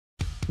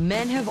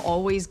Men have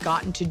always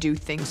gotten to do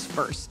things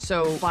first.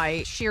 So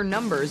by sheer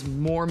numbers,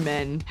 more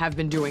men have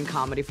been doing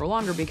comedy for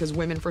longer because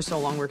women for so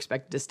long were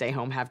expected to stay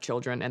home, have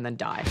children, and then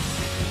die.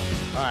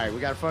 All right,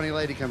 we got a funny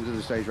lady coming to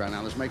the stage right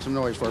now. Let's make some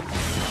noise for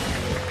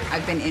her.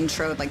 I've been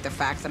introed, like, the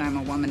fact that I'm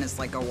a woman is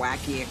like a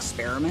wacky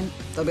experiment.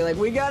 They'll be like,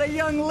 we got a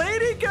young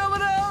lady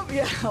coming up.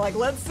 Yeah, like,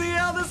 let's see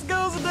how this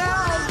goes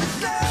down.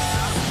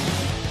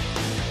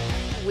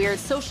 We're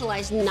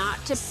socialized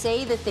not to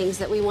say the things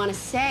that we want to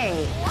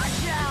say.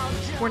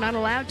 We're not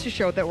allowed to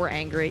show that we're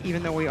angry,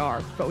 even though we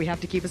are, but we have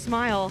to keep a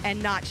smile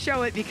and not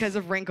show it because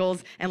of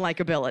wrinkles and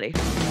likability.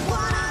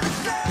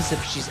 Because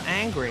if she's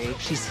angry,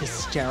 she's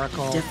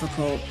hysterical,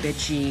 Difficult,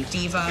 bitchy,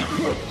 diva.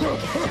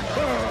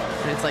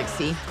 And it's like,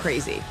 see,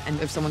 crazy. And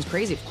if someone's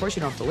crazy, of course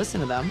you don't have to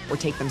listen to them or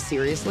take them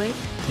seriously.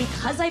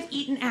 Because I've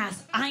eaten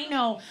ass, I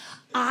know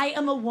I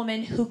am a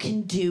woman who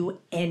can do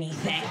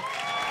anything.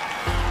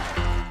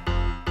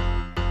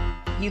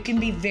 You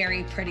can be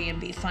very pretty and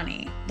be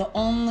funny. The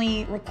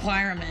only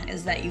requirement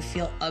is that you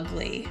feel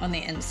ugly on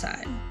the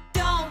inside.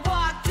 Don't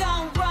walk,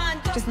 don't run.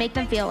 Just make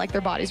them feel like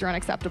their bodies are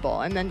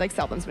unacceptable and then like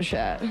sell them some shit.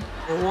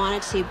 I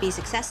wanted to be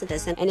success at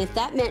this, and if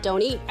that meant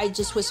don't eat, I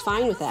just was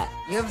fine with that.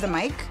 You have the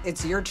mic,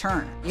 it's your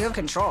turn. You have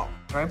control.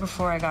 Right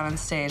before I got on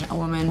stage, a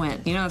woman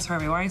went, you know it's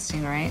Harvey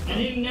Weinstein, right? I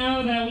didn't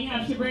know that we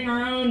have to bring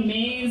our own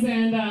maze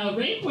and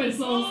rape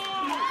whistles.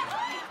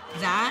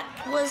 That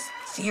was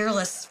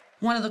fearless.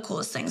 One of the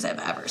coolest things I've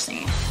ever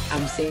seen.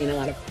 I'm seeing a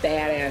lot of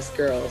badass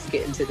girls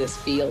get into this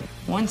field.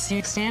 Once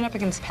you stand up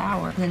against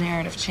power, the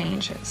narrative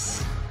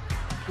changes.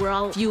 We're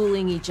all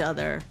fueling each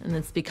other, and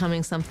it's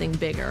becoming something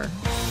bigger.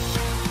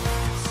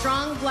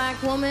 Strong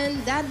black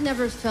woman, that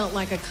never felt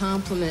like a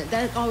compliment.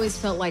 That always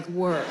felt like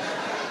work.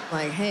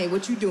 Like, hey,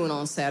 what you doing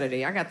on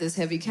Saturday? I got this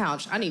heavy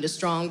couch. I need a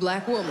strong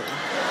black woman.